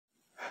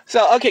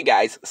So, okay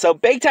guys, so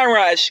Big Time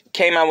Rush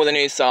came out with a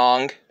new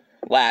song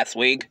last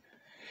week.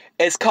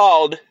 It's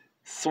called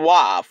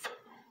Suave.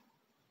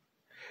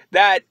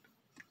 That,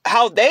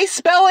 how they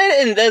spell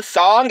it in this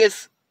song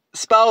is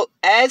spelled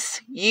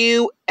S-U-A-V-E.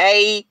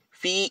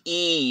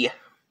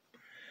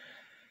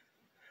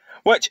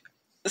 Which,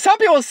 some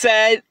people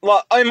said,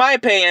 well, in my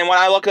opinion, when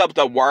I look up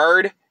the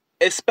word,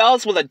 it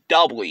spells with a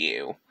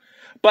W.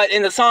 But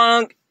in the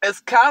song,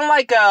 it's kind of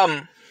like,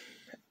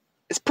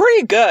 it's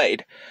pretty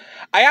good.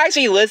 I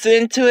actually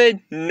listened to it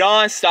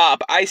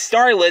non-stop. I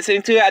started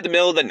listening to it at the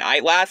middle of the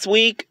night last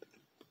week.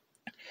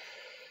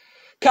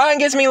 Kind of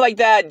gives me like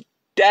that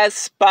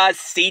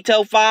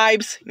Despacito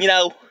vibes, you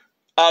know,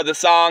 the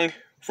song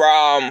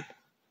from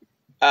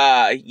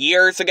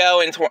years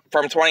ago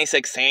from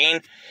 2016.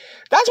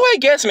 That's what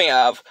it gets me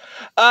of.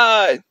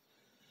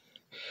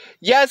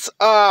 Yes,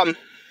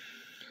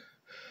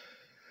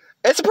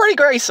 it's a pretty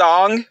great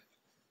song.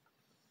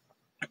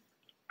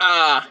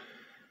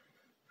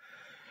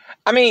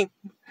 I mean,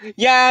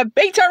 yeah,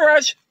 Big Time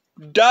Rush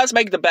does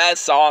make the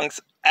best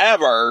songs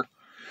ever.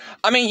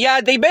 I mean,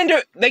 yeah, they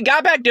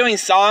got back doing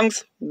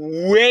songs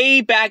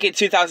way back in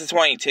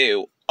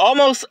 2022.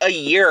 Almost a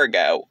year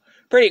ago.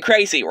 Pretty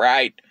crazy,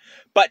 right?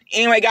 But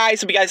anyway,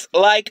 guys, if you guys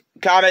like,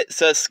 comment,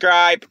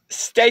 subscribe.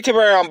 Stay tuned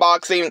for an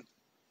unboxing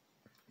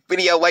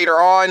video later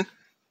on.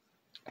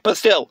 But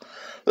still,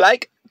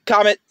 like,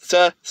 comment,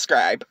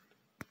 subscribe.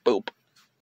 Boop.